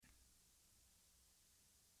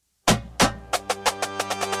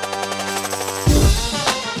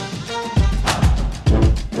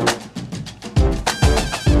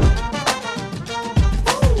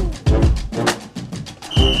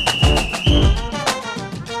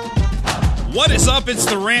What is up? It's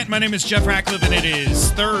The Rant. My name is Jeff Ratcliffe, and it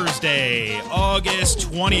is Thursday, August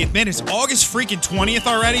 20th. Man, it's August freaking 20th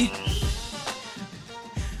already?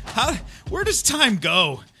 Where does time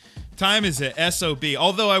go? Time is a SOB.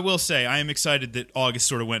 Although I will say, I am excited that August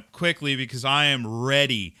sort of went quickly because I am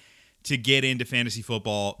ready to get into fantasy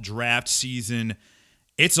football draft season.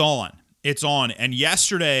 It's on. It's on. And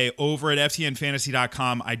yesterday over at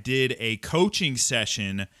ftnfantasy.com, I did a coaching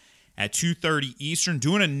session at 2:30 Eastern,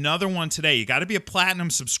 doing another one today. You got to be a platinum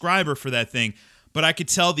subscriber for that thing. But I could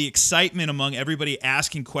tell the excitement among everybody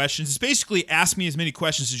asking questions. It's basically ask me as many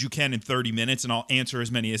questions as you can in 30 minutes, and I'll answer as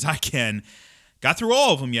many as I can. Got through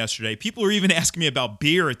all of them yesterday. People were even asking me about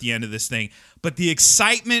beer at the end of this thing. But the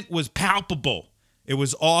excitement was palpable. It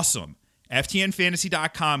was awesome.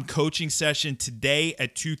 ftnfantasy.com coaching session today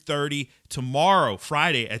at 2:30. Tomorrow,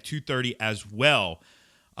 Friday at 2:30 as well.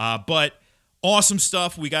 But awesome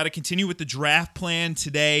stuff. We got to continue with the draft plan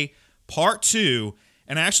today, part 2.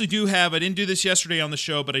 And I actually I didn't do this yesterday on the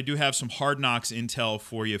show, but I do have some Hard Knocks intel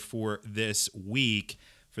for you for this week,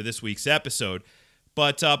 for this week's episode.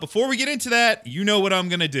 But before we get into that, you know what I'm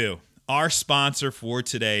going to do. Our sponsor for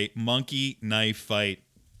today, Monkey Knife Fight.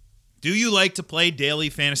 Do you like to play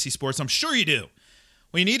daily fantasy sports? I'm sure you do.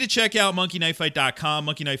 Well, you need to check out monkeyknifefight.com.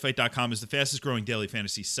 Monkeyknifefight.com is the fastest growing daily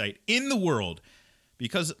fantasy site in the world,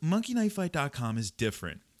 because monkeyknifefight.com is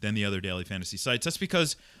different than the other daily fantasy sites. That's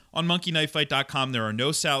because on monkeyknifefight.com there are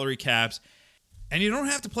no salary caps, and you don't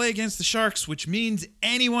have to play against the Sharks, which means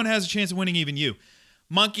anyone has a chance of winning, even you.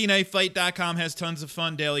 monkeyknifefight.com has tons of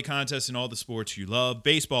fun daily contests in all the sports you love: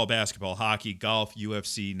 baseball, basketball, hockey, golf,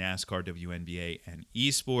 UFC, NASCAR, WNBA, and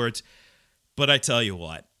esports. But I tell you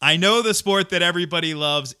what, I know the sport that everybody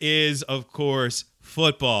loves is, of course,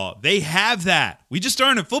 football. They have that. We just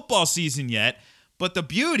aren't in football season yet. But the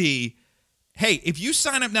beauty, hey, if you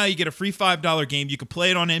sign up now, you get a free $5 game. You can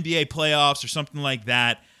play it on NBA playoffs or something like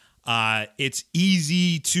that. It's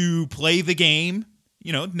easy to play the game.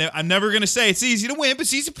 You know, I'm never going to say it's easy to win, but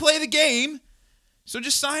it's easy to play the game. So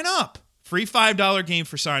just sign up. Free $5 game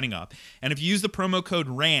for signing up. And if you use the promo code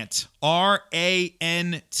RANT,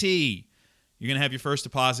 R-A-N-T, you're going to have your first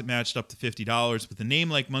deposit matched up to $50. With a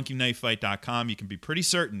name like monkeyknifefight.com, you can be pretty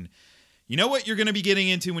certain you know what you're going to be getting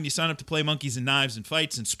into when you sign up to play Monkeys and Knives and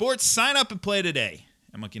Fights and Sports. Sign up and play today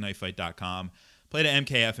at monkeyknifefight.com. Play to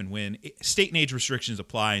MKF and win. State and age restrictions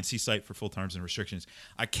apply, and see site for full terms and restrictions.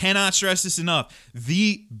 I cannot stress this enough.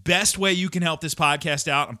 The best way you can help this podcast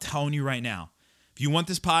out, I'm telling you right now, if you want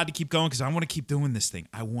this pod to keep going, because I want to keep doing this thing.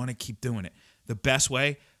 I want to keep doing it. The best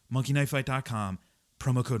way, monkeyknifefight.com,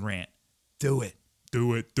 promo code RANT. Do it.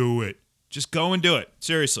 Do it. Do it. Just go and do it.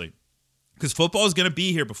 Seriously. Because football is going to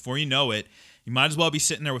be here before you know it. You might as well be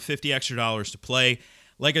sitting there with $50 extra to play.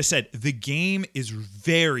 Like I said, the game is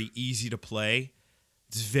very easy to play.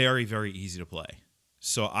 It's very, very easy to play.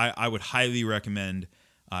 So I would highly recommend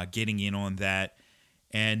getting in on that.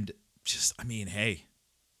 And just, hey,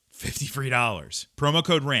 $50 free. Promo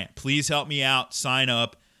code RANT. Please help me out. Sign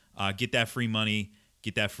up. Get that free money.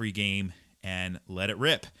 Get that free game. And let it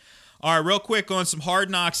rip. All right, real quick on some Hard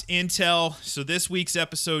Knocks intel. So this week's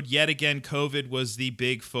episode, yet again, COVID was the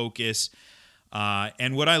big focus.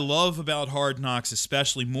 And what I love about Hard Knocks,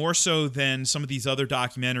 especially more so than some of these other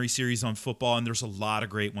documentary series on football, and there's a lot of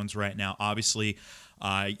great ones right now. Obviously,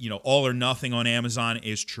 All or Nothing on Amazon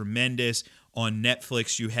is tremendous. On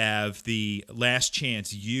Netflix, you have The Last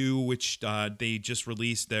Chance U, which they just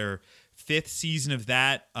released their 5th season of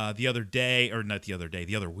that the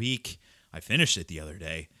other week. I finished it the other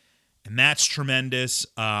day. And that's tremendous.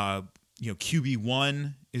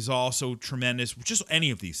 QB1 is also tremendous. Just any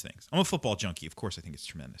of these things. I'm a football junkie. Of course, I think it's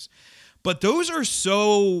tremendous. But those are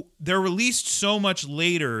they're released so much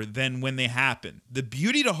later than when they happen. The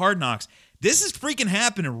beauty to Hard Knocks, this is freaking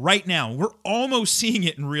happening right now. We're almost seeing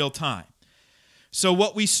it in real time. So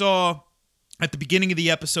what we saw at the beginning of the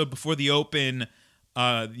episode before the open,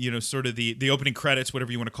 sort of the opening credits,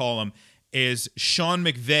 whatever you want to call them, is Sean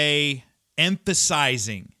McVay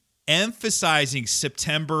emphasizing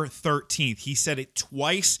September 13th. He said it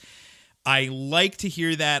twice. I like to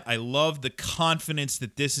hear that. I love the confidence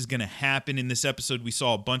that this is going to happen. In this episode, we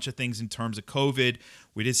saw a bunch of things in terms of COVID.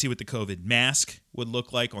 We did see what the COVID mask would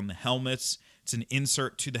look like on the helmets. It's an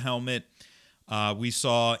insert to the helmet. We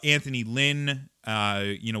saw Anthony Lynn,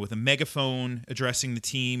 with a megaphone addressing the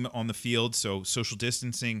team on the field, so social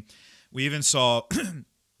distancing. We even saw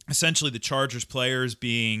essentially the Chargers players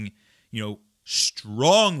being,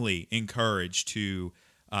 strongly encouraged to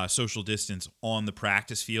social distance on the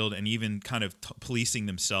practice field, and even kind of policing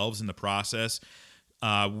themselves in the process.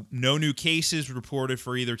 No new cases reported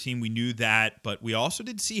for either team. We knew that, but we also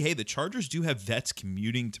did see, hey, the Chargers do have vets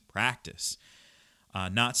commuting to practice,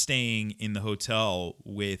 not staying in the hotel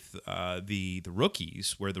with the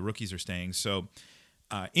rookies, where the rookies are staying. So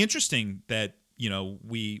interesting that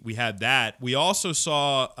we had that. We also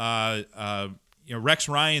saw Rex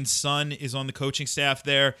Ryan's son is on the coaching staff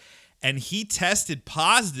there, and he tested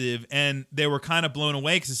positive, and they were kind of blown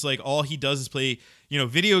away because it's like all he does is play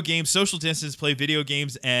video games, social distance, play video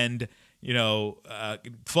games, and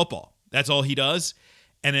football. That's all he does,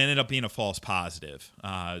 and it ended up being a false positive.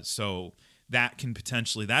 So that can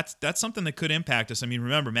potentially that's something that could impact us. I mean,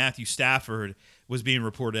 remember Matthew Stafford was being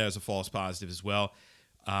reported as a false positive as well.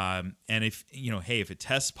 And if if it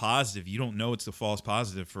tests positive, you don't know it's a false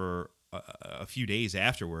positive for a few days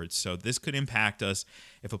afterwards. So this could impact us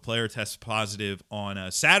if a player tests positive on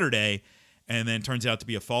a Saturday and then turns out to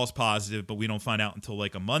be a false positive, but we don't find out until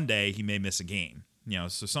like a Monday. He may miss a game.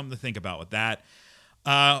 So something to think about with that.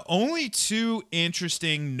 Only two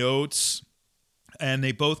interesting notes, and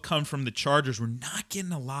they both come from the Chargers. We're not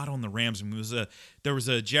getting a lot on the Rams. I mean, there was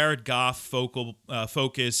a Jared Goff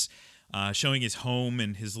focus showing his home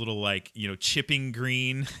and his little chipping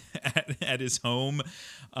green at his home.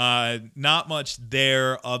 Not much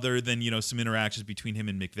there other than some interactions between him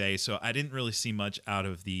and McVay. So I didn't really see much out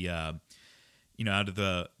of the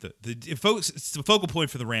the focal point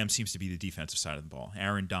for the Rams seems to be the defensive side of the ball.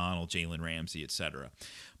 Aaron Donald, Jalen Ramsey, etc.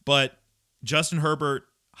 But Justin Herbert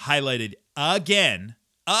highlighted again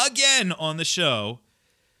on the show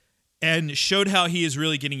and showed how he is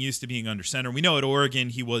really getting used to being under center. We know at Oregon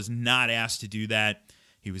he was not asked to do that.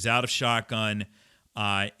 He was out of shotgun.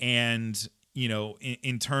 And,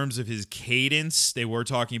 in terms of his cadence, they were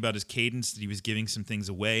talking about his cadence, that he was giving some things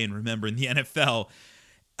away. And remember, in the NFL,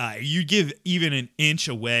 you give even an inch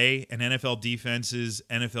away, and NFL defenses,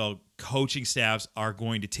 NFL coaching staffs are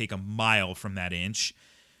going to take a mile from that inch.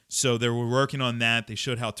 So they were working on that. They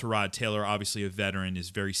showed how Tyrod Taylor, obviously a veteran, is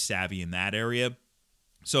very savvy in that area.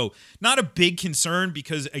 So not a big concern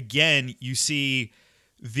because, again, you see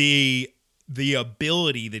the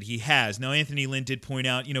ability that he has. Now, Anthony Lynn did point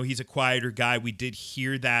out, he's a quieter guy. We did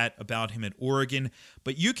hear that about him at Oregon.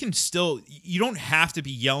 But you don't have to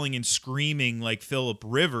be yelling and screaming like Phillip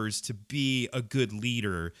Rivers to be a good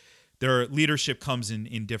leader. Their leadership comes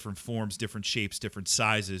in different forms, different shapes, different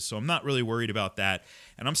sizes. So I'm not really worried about that.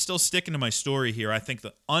 And I'm still sticking to my story here. I think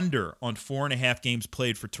the under on 4.5 games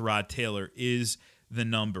played for Tyrod Taylor is the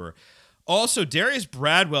number. Also, Darius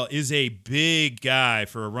Bradwell is a big guy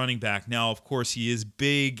for a running back. Now, of course, he is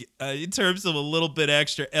big in terms of a little bit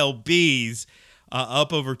extra LBs,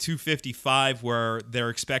 up over 255, where they're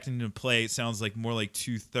expecting him to play. It sounds like more like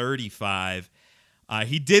 235.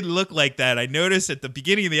 He did look like that. I noticed at the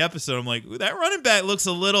beginning of the episode, I'm like, that running back looks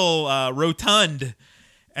a little rotund.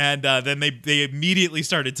 And then they immediately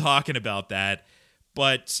started talking about that.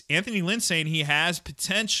 But Anthony Lynn saying he has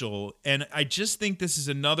potential, and I just think this is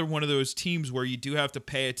another one of those teams where you do have to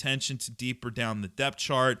pay attention to deeper down the depth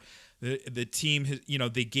chart. The team,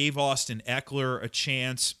 they gave Austin Eckler a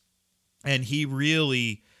chance, and he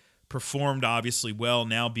really performed obviously well,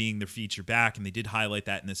 now being their feature back, and they did highlight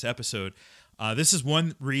that in this episode. This is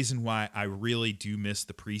one reason why I really do miss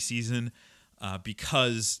the preseason,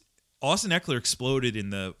 because Austin Eckler exploded in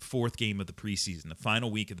the fourth game of the preseason, the final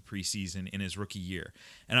week of the preseason in his rookie year.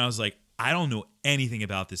 And I was like, I don't know anything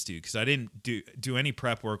about this dude because I didn't do any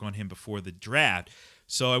prep work on him before the draft.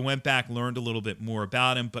 So I went back, learned a little bit more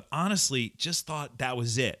about him, but honestly, just thought that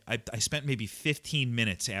was it. I spent maybe 15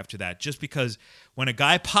 minutes after that just because when a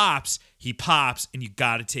guy pops, he pops, and you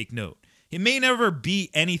got to take note. It may never be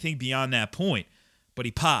anything beyond that point, but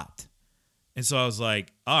he popped. And so I was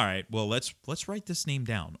like, all right, well, let's write this name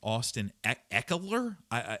down. Austin Eckler?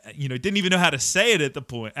 I didn't even know how to say it at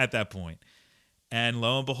that point. And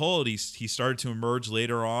lo and behold, he started to emerge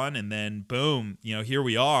later on, and then boom, here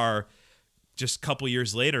we are just a couple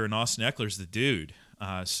years later, and Austin Eckler's the dude.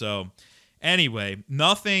 So anyway,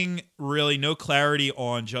 nothing really, no clarity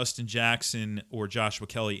on Justin Jackson or Joshua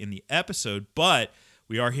Kelly in the episode, but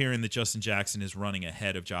we are hearing that Justin Jackson is running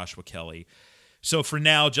ahead of Joshua Kelly. So for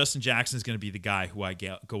now, Justin Jackson is going to be the guy who I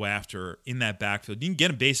go after in that backfield. You can get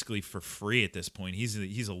him basically for free at this point.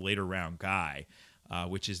 He's a later round guy,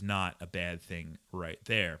 which is not a bad thing right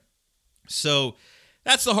there. So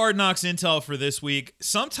that's the Hard Knocks intel for this week.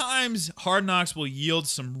 Sometimes Hard Knocks will yield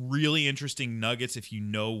some really interesting nuggets if you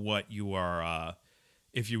know what you are,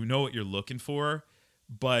 if you know what you're looking for.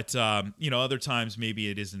 But other times maybe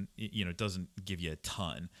it isn't. It doesn't give you a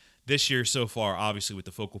ton. This year so far, obviously with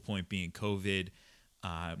the focal point being COVID,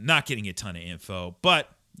 not getting a ton of info, but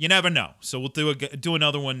you never know. So we'll do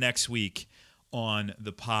another one next week on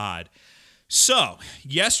the pod. So,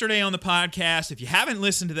 yesterday on the podcast, if you haven't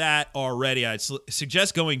listened to that already, I'd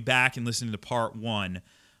suggest going back and listening to part 1.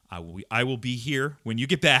 I will be here when you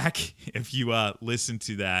get back if you listen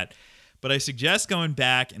to that. But I suggest going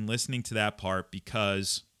back and listening to that part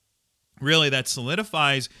because really that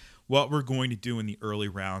solidifies what we're going to do in the early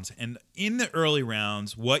rounds. And in the early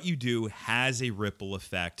rounds, what you do has a ripple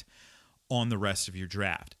effect on the rest of your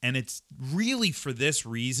draft. And it's really for this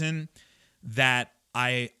reason that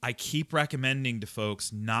I keep recommending to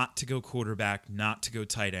folks not to go quarterback, not to go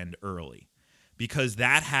tight end early, because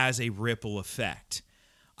that has a ripple effect.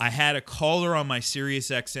 I had a caller on my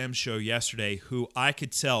SiriusXM show yesterday who I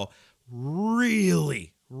could tell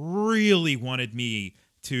really wanted me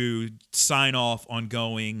to sign off on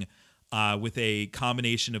going with a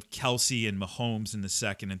combination of Kelsey and Mahomes in the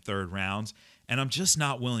second and third rounds, and I'm just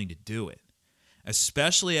not willing to do it,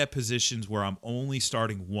 especially at positions where I'm only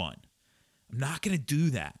starting one. I'm not going to do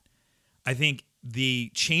that. I think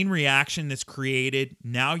the chain reaction that's created,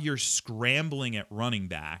 now you're scrambling at running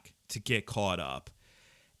back to get caught up.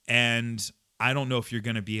 And I don't know if you're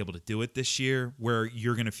going to be able to do it this year where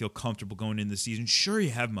you're going to feel comfortable going into the season. Sure, you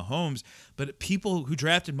have Mahomes, but people who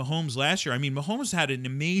drafted Mahomes last year, I mean, Mahomes had an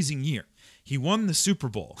amazing year. He won the Super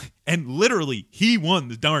Bowl, and literally he won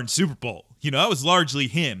the darn Super Bowl. That was largely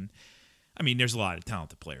him. I mean, there's a lot of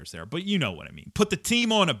talented players there, but you know what I mean. Put the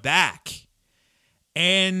team on a back.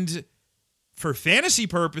 And for fantasy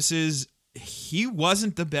purposes, he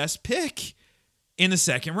wasn't the best pick in the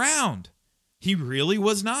second round. He really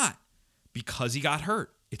was not, because he got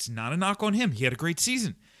hurt. It's not a knock on him. He had a great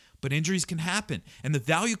season, but injuries can happen. And the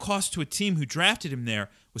value cost to a team who drafted him there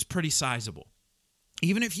was pretty sizable.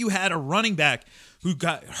 Even if you had a running back who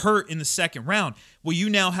got hurt in the second round, well, you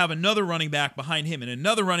now have another running back behind him and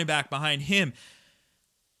another running back behind him.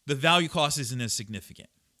 The value cost isn't as significant.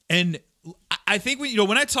 And I think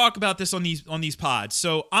when I talk about this on these pods,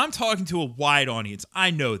 so I'm talking to a wide audience.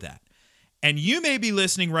 I know that. And you may be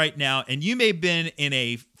listening right now, and you may have been in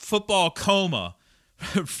a football coma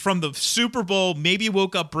from the Super Bowl, maybe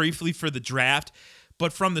woke up briefly for the draft,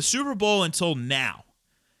 but from the Super Bowl until now.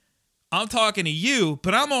 I'm talking to you,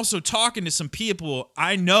 but I'm also talking to some people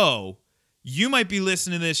I know. You might be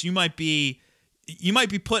listening to this. You might be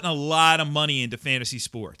putting a lot of money into fantasy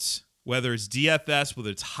sports. Whether it's DFS, whether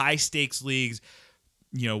it's high-stakes leagues,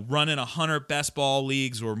 running 100 best ball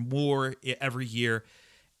leagues or more every year,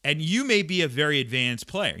 and you may be a very advanced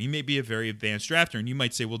player. You may be a very advanced drafter, and you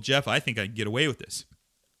might say, well, Jeff, I think I can get away with this.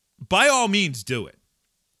 By all means, do it.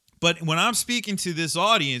 But when I'm speaking to this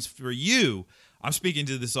audience for you, I'm speaking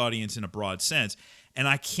to this audience in a broad sense, and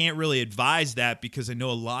I can't really advise that because I know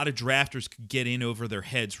a lot of drafters could get in over their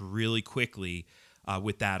heads really quickly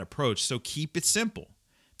with that approach. So keep it simple.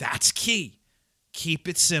 That's key. Keep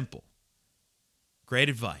it simple. Great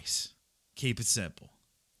advice. Keep it simple.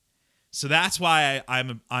 So that's why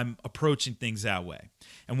I'm approaching things that way.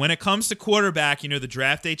 And when it comes to quarterback, the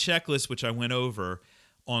draft day checklist, which I went over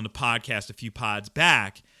on the podcast a few pods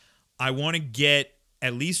back, I want to get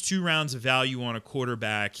at least 2 rounds of value on a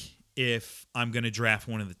quarterback if I'm going to draft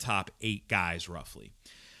one of the top 8 guys roughly.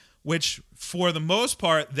 Which, for the most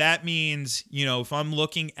part, that means, if I'm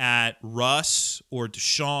looking at Russ or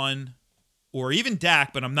Deshaun or even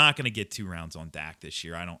Dak, but I'm not going to get 2 rounds on Dak this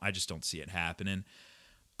year. I just don't see it happening.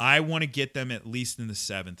 I want to get them at least in the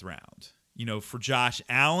 7th round. For Josh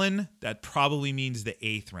Allen, that probably means the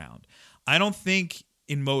 8th round. I don't think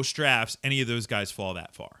in most drafts any of those guys fall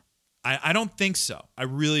that far. I don't think so. I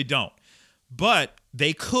really don't. But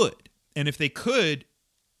they could. And if they could,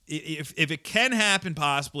 if it can happen,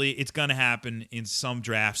 possibly, it's going to happen in some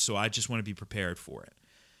drafts, so I just want to be prepared for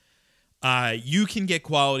it. You can get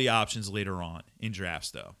quality options later on in drafts,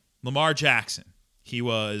 though. Lamar Jackson, he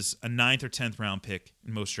was a 9th or 10th round pick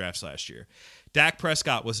in most drafts last year. Dak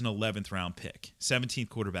Prescott was an 11th round pick, 17th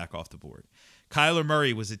quarterback off the board. Kyler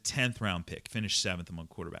Murray was a 10th round pick, finished 7th among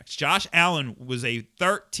quarterbacks. Josh Allen was a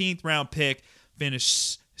 13th round pick,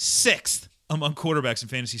 finished 6th among quarterbacks in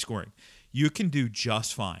fantasy scoring. You can do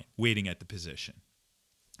just fine waiting at the position.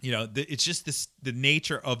 It's just the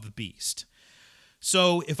nature of the beast.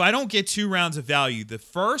 So if I don't get 2 rounds of value, the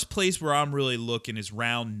first place where I'm really looking is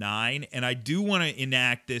round 9, and I do want to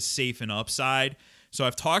enact this safe and upside. So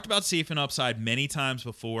I've talked about safe and upside many times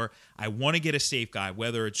before. I want to get a safe guy,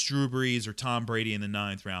 whether it's Drew Brees or Tom Brady in the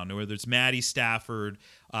 9th round, or whether it's Matty Stafford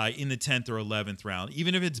in the 10th or 11th round.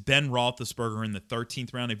 Even if it's Ben Roethlisberger in the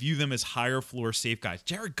 13th round, I view them as higher floor safe guys.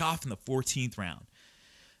 Jared Goff in the 14th round.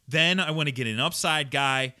 Then I want to get an upside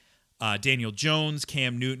guy, Daniel Jones,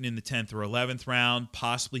 Cam Newton in the 10th or 11th round,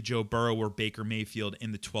 possibly Joe Burrow or Baker Mayfield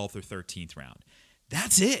in the 12th or 13th round.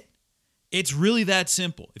 That's it. It's really that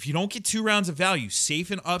simple. If you don't get 2 rounds of value,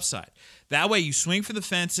 safe and upside. That way you swing for the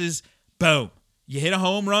fences, boom. You hit a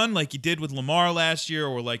home run like you did with Lamar last year,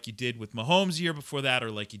 or like you did with Mahomes the year before that,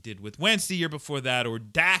 or like you did with Wentz the year before that, or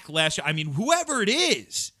Dak last year. I mean, whoever it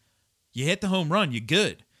is, you hit the home run, you're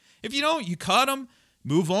good. If you don't, you cut them,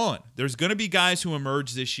 move on. There's going to be guys who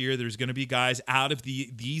emerge this year. There's going to be guys out of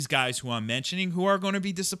these guys who I'm mentioning who are going to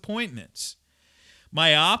be disappointments. My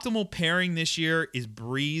optimal pairing this year is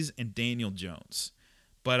Breeze and Daniel Jones.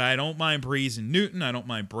 But I don't mind Breeze and Newton. I don't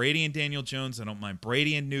mind Brady and Daniel Jones. I don't mind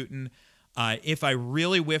Brady and Newton. If I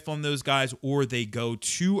really whiff on those guys or they go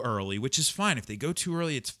too early, which is fine. If they go too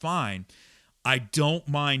early, it's fine. I don't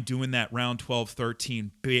mind doing that round 12,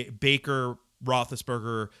 13, Baker,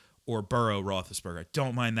 Roethlisberger, or Burrow, Roethlisberger. I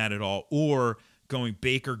don't mind that at all. Or going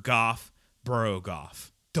Baker, Goff, Burrow,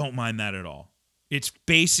 Goff. Don't mind that at all. It's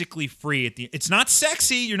basically free at the. It's not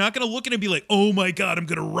sexy. You're not going to look at it and be like, oh my God, I'm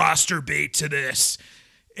going to roster bait to this.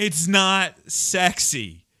 It's not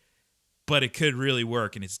sexy, but it could really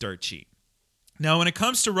work and it's dirt cheap. Now, when it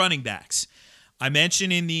comes to running backs, I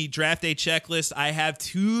mentioned in the draft day checklist, I have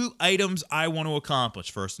 2 items I want to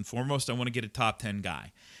accomplish. First and foremost, I want to get a top 10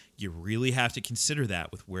 guy. You really have to consider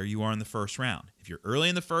that with where you are in the first round. If you're early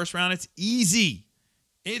in the first round, it's easy.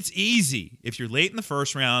 It's easy. If you're late in the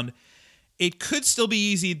first round, it could still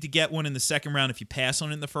be easy to get one in the second round if you pass on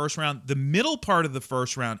it in the first round. The middle part of the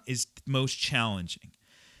first round is most challenging.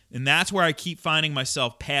 And that's where I keep finding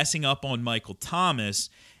myself passing up on Michael Thomas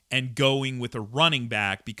and going with a running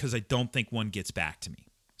back because I don't think one gets back to me.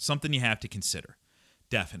 Something you have to consider,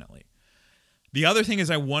 definitely. The other thing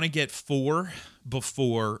is I want to get 4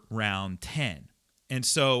 before round 10. And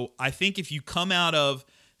so I think if you come out of,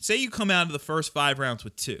 say you come out of the first 5 rounds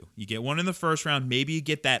with 2. You get 1 in the first round. Maybe you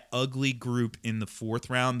get that ugly group in the 4th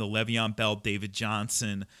round, the Le'Veon Bell, David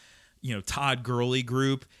Johnson, Todd Gurley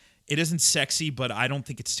group. It isn't sexy, but I don't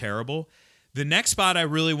think it's terrible. The next spot I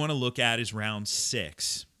really want to look at is round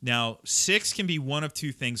 6. Now, 6 can be one of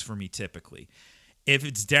 2 things for me typically. If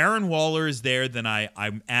it's Darren Waller is there, then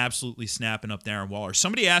I'm absolutely snapping up Darren Waller.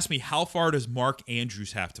 Somebody asked me, how far does Mark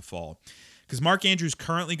Andrews have to fall? Because Mark Andrews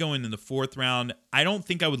currently going in the 4th round. I don't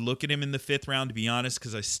think I would look at him in the 5th round, to be honest,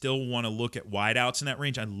 because I still want to look at wideouts in that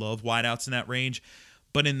range. I love wideouts in that range.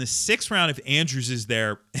 But in the 6th round, if Andrews is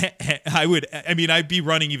there, I'd be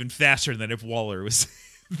running even faster than if Waller was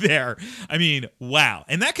there. I mean, wow.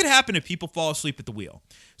 And that could happen if people fall asleep at the wheel.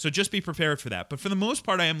 So just be prepared for that. But for the most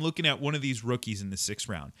part, I am looking at one of these rookies in the 6th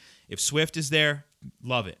round. If Swift is there,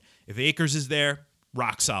 love it. If Akers is there,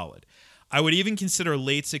 rock solid. I would even consider a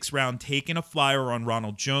late 6th round taking a flyer on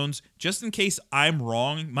Ronald Jones, just in case I'm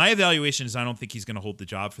wrong. My evaluation is I don't think he's going to hold the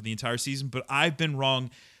job for the entire season, but I've been wrong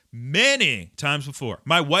many times before.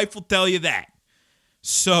 My wife will tell you that.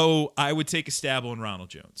 So I would take a stab on Ronald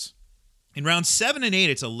Jones. In rounds 7 and 8,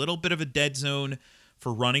 it's a little bit of a dead zone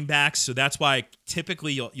for running backs, so that's why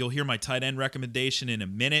typically you'll hear my tight end recommendation in a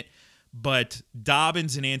minute. But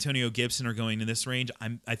Dobbins and Antonio Gibson are going in this range.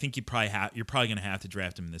 I think you're probably going to have to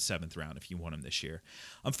draft him in the 7th round if you want him this year.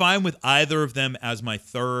 I'm fine with either of them as my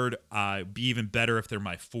 3rd. Be even better if they're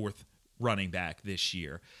my 4th running back this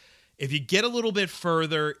year. If you get a little bit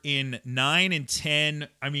further in 9 and 10,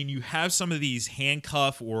 you have some of these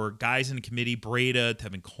handcuff or guys in the committee, Breda,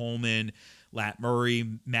 Tevin Coleman, Lat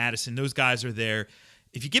Murray, Madison, those guys are there.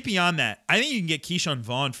 If you get beyond that, I think you can get Keyshawn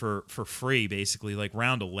Vaughn for free, basically, like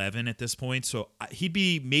round 11 at this point. So he'd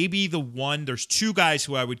be maybe the one. There's 2 guys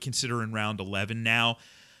who I would consider in round 11 now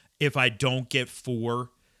if I don't get 4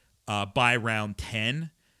 by round 10.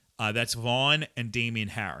 That's Vaughn and Damian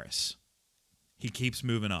Harris. He keeps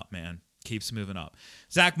moving up, man. Keeps moving up.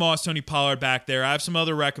 Zach Moss, Tony Pollard back there. I have some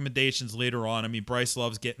other recommendations later on. Bryce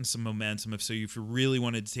Love's getting some momentum. If you really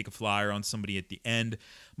wanted to take a flyer on somebody at the end,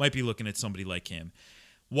 might be looking at somebody like him.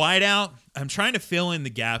 Wideout, I'm trying to fill in the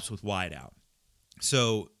gaps with wideout.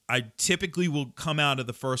 So I typically will come out of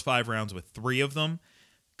the first 5 rounds with 3 of them.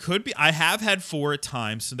 Could be. I have had 4 at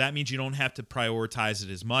times, so that means you don't have to prioritize it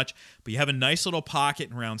as much. But you have a nice little pocket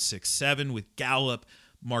in round 6, 7 with Gallup,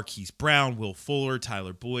 Marquise Brown, Will Fuller,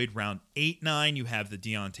 Tyler Boyd. Round 8, 9, you have the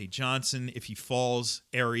Deontay Johnson, if he falls,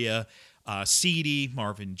 area. Ceedee,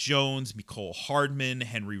 Marvin Jones, Mecole Hardman,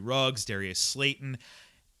 Henry Ruggs, Darius Slayton.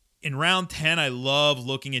 In round 10, I love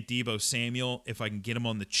looking at Deebo Samuel if I can get him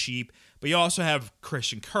on the cheap. But you also have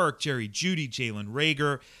Christian Kirk, Jerry Jeudy, Jalen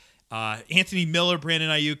Reagor, Anthony Miller,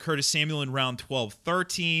 Brandon Ayuk, Curtis Samuel in round 12,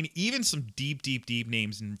 13. Even some deep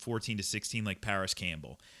names in 14 to 16 like Paris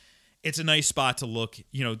Campbell. It's a nice spot to look,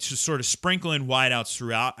 to sort of sprinkle in wideouts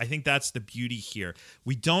throughout. I think that's the beauty here.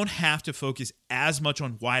 We don't have to focus as much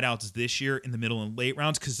on wideouts this year in the middle and late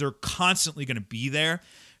rounds because they're constantly going to be there.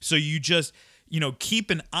 So you just, keep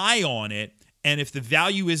an eye on it. And if the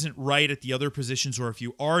value isn't right at the other positions, or if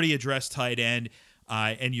you already addressed tight end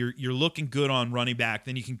and you're looking good on running back,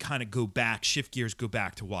 then you can kind of go back, shift gears, go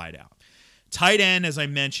back to wide out. Tight end, as I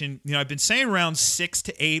mentioned, I've been saying around 6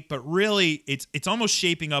 to 8, but really it's almost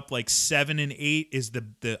shaping up like 7 and 8 is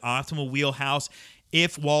the optimal wheelhouse.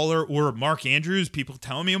 If Waller or Mark Andrews, people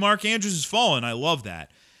telling me Mark Andrews is falling, I love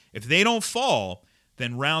that. If they don't fall,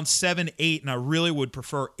 then round 7, 8, and I really would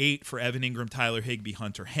prefer 8 for Evan Ingram, Tyler Higbee,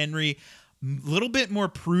 Hunter Henry. A little bit more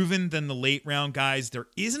proven than the late round guys. There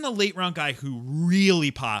isn't a late round guy who really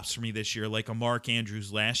pops for me this year, like a Mark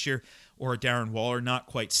Andrews last year or a Darren Waller. Not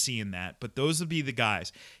quite seeing that, but those would be the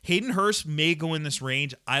guys. Hayden Hurst may go in this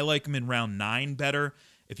range. I like him in round 9 better.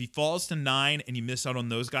 If he falls to 9 and you miss out on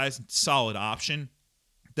those guys, solid option.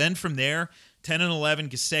 Then from there, 10 and 11,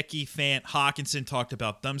 Gesicki, Fant, Hawkinson, talked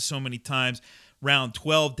about them so many times. Round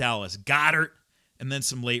 12, Dallas Goedert. And then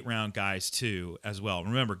some late round guys too as well.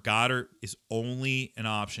 Remember, Goddard is only an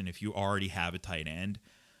option if you already have a tight end.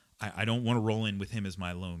 I don't want to roll in with him as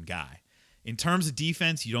my lone guy. In terms of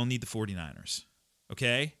defense, you don't need the 49ers.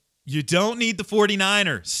 Okay? You don't need the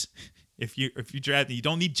 49ers. If you draft, you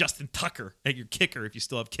don't need Justin Tucker at your kicker if you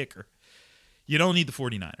still have kicker. You don't need the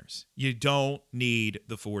 49ers. You don't need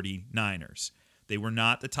the 49ers. They were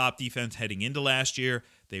not the top defense heading into last year.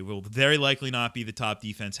 They will very likely not be the top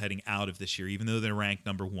defense heading out of this year, even though they're ranked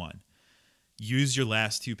number 1. Use your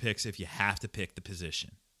last 2 picks if you have to pick the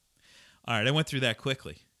position. All right, I went through that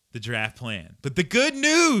quickly, the draft plan. But the good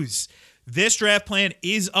news, this draft plan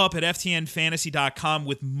is up at ftnfantasy.com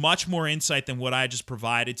with much more insight than what I just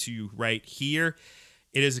provided to you right here.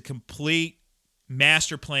 It is a complete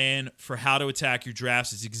master plan for how to attack your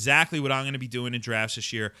drafts. It's exactly what I'm going to be doing in drafts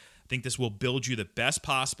this year. I think this will build you the best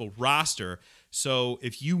possible roster. So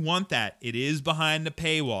if you want that, it is behind the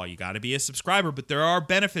paywall. You got to be a subscriber, but there are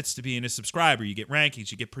benefits to being a subscriber. You get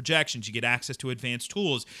rankings, you get projections, you get access to advanced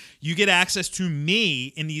tools. You get access to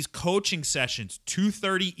me in these coaching sessions.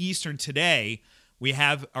 2:30 Eastern today, we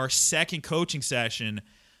have our second coaching session.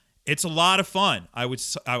 It's a lot of fun. I would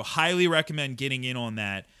highly recommend getting in on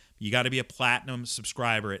that. You got to be a platinum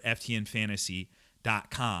subscriber at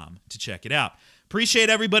ftnfantasy.com to check it out. Appreciate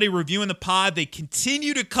everybody reviewing the pod. They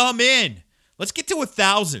continue to come in. Let's get to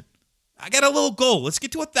 1,000. I got a little goal. Let's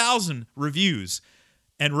get to 1,000 reviews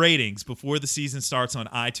and ratings before the season starts on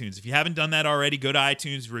iTunes. If you haven't done that already, go to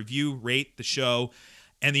iTunes, review, rate the show.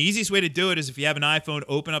 And the easiest way to do it is if you have an iPhone,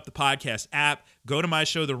 open up the podcast app, go to my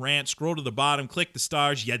show, The Rant, scroll to the bottom, click the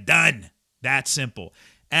stars. You're done. That simple.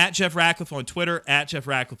 At Jeff Ratcliffe on Twitter, at Jeff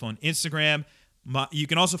Ratcliffe on Instagram. You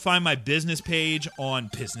can also find my business page on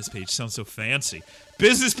sounds so fancy.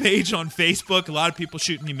 Business page on Facebook. A lot of people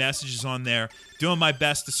shooting me messages on there. Doing my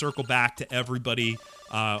best to circle back to everybody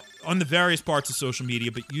on the various parts of social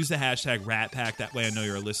media, but use the hashtag RatPack. That way I know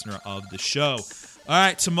you're a listener of the show. All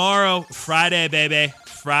right, tomorrow, Friday, baby.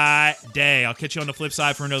 Friday. I'll catch you on the flip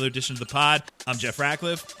side for another edition of the pod. I'm Jeff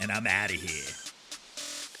Ratcliffe, and I'm out of here.